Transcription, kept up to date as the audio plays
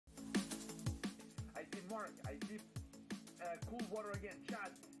Mark. I see cool water again.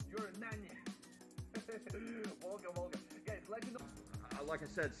 Chad, you're a nanya. Welcome. Guys, let you know. Like I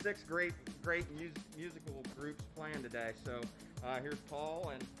said, 6 great musical groups playing today. So here's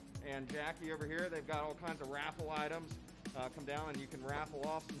Paul and Jackie over here. They've got all kinds of raffle items. Come down and you can raffle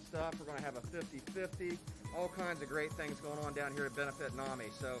off some stuff. We're going to have a 50-50. All kinds of great things going on down here to benefit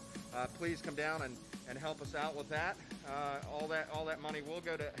NAMI. So please come down and help us out with that. All that money will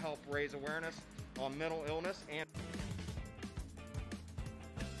go to help raise awareness on mental illness and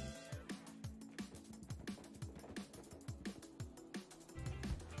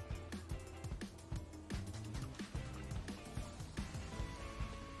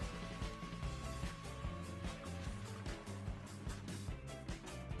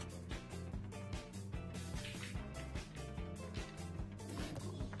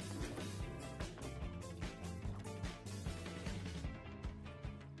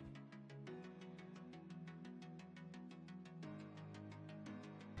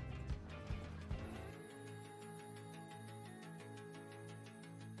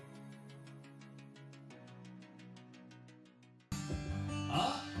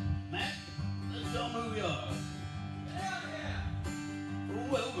Matt, let's show 'em who we are. Hell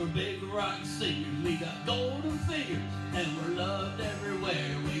yeah! Well, we're big rock singers, we got golden fingers, and we're loved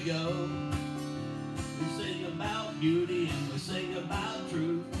everywhere we go. We sing about beauty and we sing about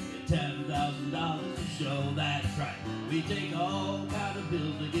truth. Get $10,000 to show that's right. We take all kind of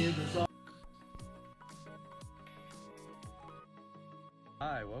bills to give us all.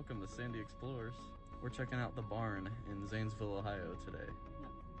 Hi, welcome to Sandy Explorers. We're checking out the barn in Zanesville, Ohio today.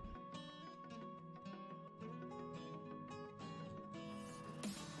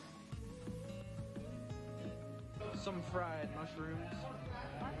 Some fried mushrooms.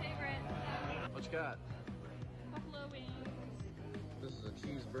 My favorite. What you got? Buffalo wings. This is a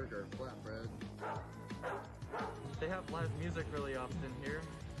cheeseburger flatbread. They have live music really often here.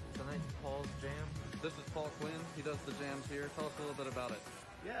 Tonight's Paul's Jam. This is Paul Quinn. He does the jams here. Tell us a little bit about it.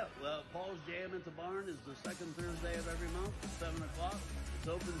 Yeah, well, Paul's Jam at the Barn is the second Thursday of every month at 7 o'clock. It's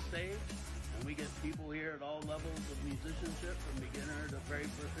open stage, and we get people here at all levels of musicianship, from beginner to very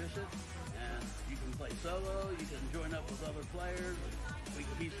proficient. And you can play solo, you can join up with other players, we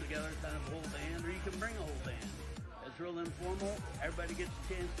can piece together kind of a whole band, or you can bring a whole band. It's real informal, everybody gets a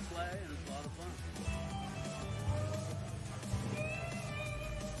chance to play, and it's a lot of fun.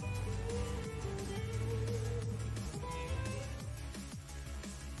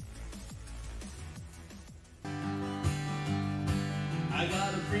 I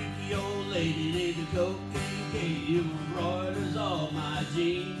got a freaky old lady named Cocaine Katie who embroiders all my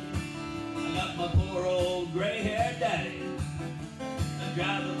jeans. I got my poor old gray-haired daddy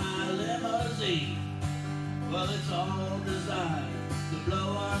driving my limousine. Well, it's all designed to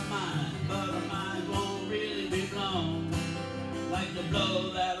blow our mind, but our minds won't really be blown like the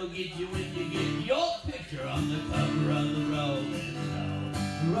blow that'll get you when you get your picture on the cover of the Rolling Stone.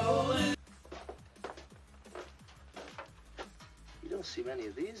 Rolling. You don't see many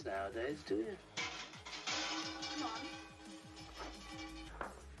of these nowadays, do you?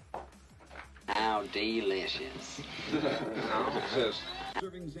 How delicious.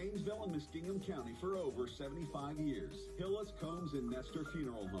 Serving Zanesville and Muskingum County for over 75 years. Hillis, Combs, and Nestor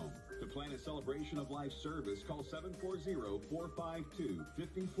Funeral Home. To plan a celebration of life service, call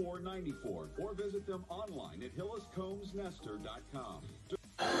 740-452-5494 or visit them online at hilliscombsnestor.com.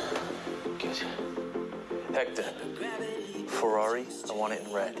 Hector, Ferrari, I want it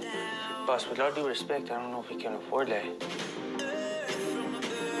in red. Boss, with all due respect, I don't know if we can afford that.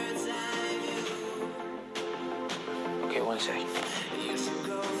 Okay, one sec.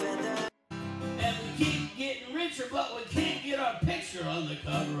 And we keep getting richer, but we can't get our picture on the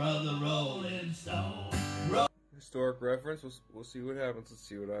cover of the Rolling Stone. Historic reference, we'll see what happens. Let's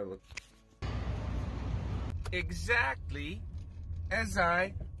see what I look. Exactly as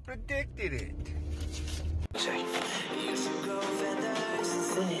I predicted it.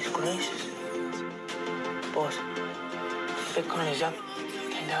 Goodness gracious. Boss, Bitcoin is up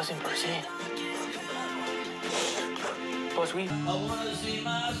 10,000%. Boss, we... I want to see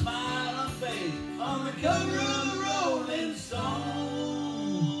my smiling face on the cover of the Rolling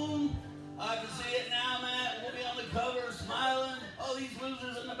Stone. I can see it now, Matt. We'll be on the cover smiling. All these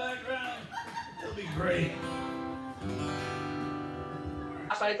losers in the background. It'll be great.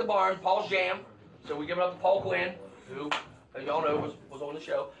 Last night at the barn, Paul's Jam. So we give it up to Paul Quinn, who, as y'all know, was on the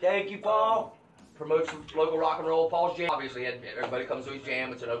show. Thank you, Paul. Promotes local rock and roll. Paul's Jam. Obviously, everybody comes to his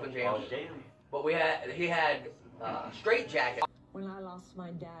jam. It's an open jam. Paul's Jam. But he had Straight Jacket. When I lost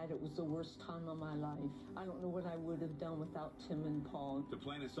my dad, it was the worst time of my life. I don't know what I would have done without Tim and Paul. To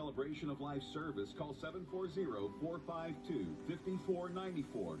plan a celebration of life service, call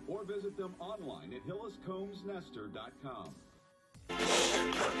 740-452-5494 or visit them online at HillisCombsNester.com.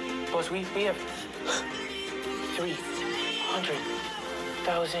 Boss, we have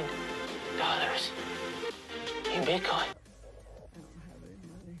 $300,000 in Bitcoin. I don't have any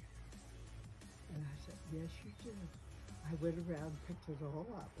money. And I said, yes, you do. I went around and picked it all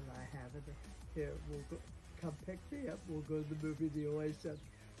up, and I have it here. We'll go, come pick me up. We'll go to the movie. They always said,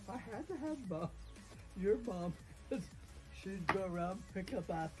 I had to have Mom. Your mom, she'd go around and pick up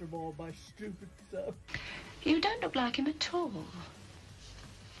after all my stupid stuff. You don't look like him at all.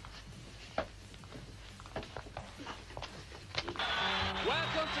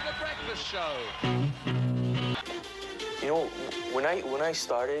 Welcome to the breakfast show. You know, when I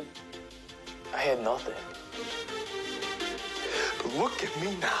started, I had nothing. But look at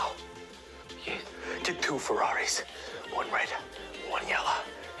me now. Get 2 Ferraris. One red, one yellow.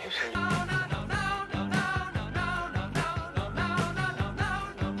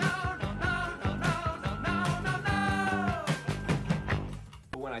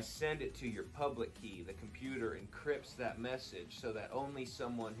 When I send it to your public key, the computer encrypts that message so that only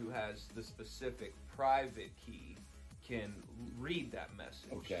someone who has the specific private key can read that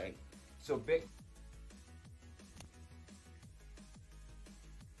message. Okay. So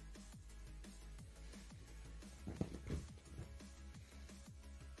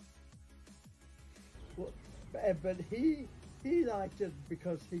Well, but he liked it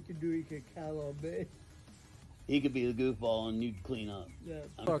because he could count on me. He could be the goofball and you'd clean up. Yeah.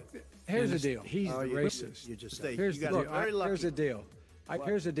 Look, here's the deal. He's the racist. You just Here's the deal. Here's the deal.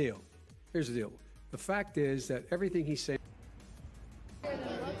 Here's the deal. Here's the deal. The fact is that everything he's saying. We're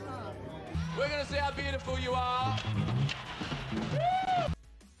gonna see how beautiful you are.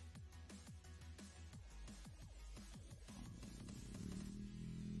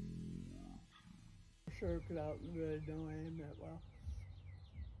 Sure, because I don't really know him that well.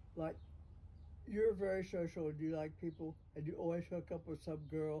 Like, you're very social and you like people, and you always hook up with some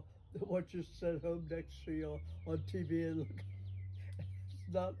girl that wants you to sit home next to you on TV and look.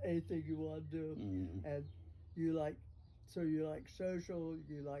 It's not anything you want to do. And you like social,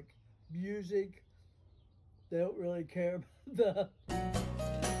 you like music. They don't really care about the.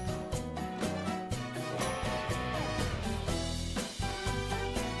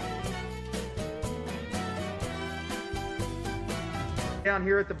 Down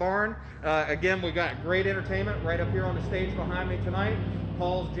here at the barn, again, we've got great entertainment right up here on the stage behind me tonight.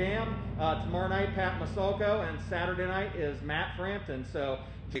 Paul's Jam. Tomorrow night, Pat Masalko, and Saturday night is Matt Frampton. So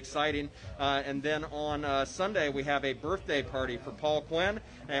exciting. And then on Sunday, we have a birthday party for Paul Quinn,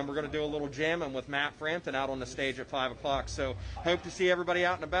 and we're going to do a little jamming with Matt Frampton out on the stage at 5 o'clock. So hope to see everybody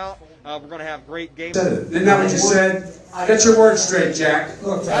out and about. We're going to have great games. Isn't that what you said? Get your words straight, Jack.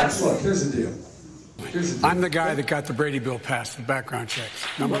 Look, here's the deal. I'm the guy that got the Brady bill passed, the background checks.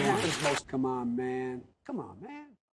 Number one. Come on, man. Come on, man.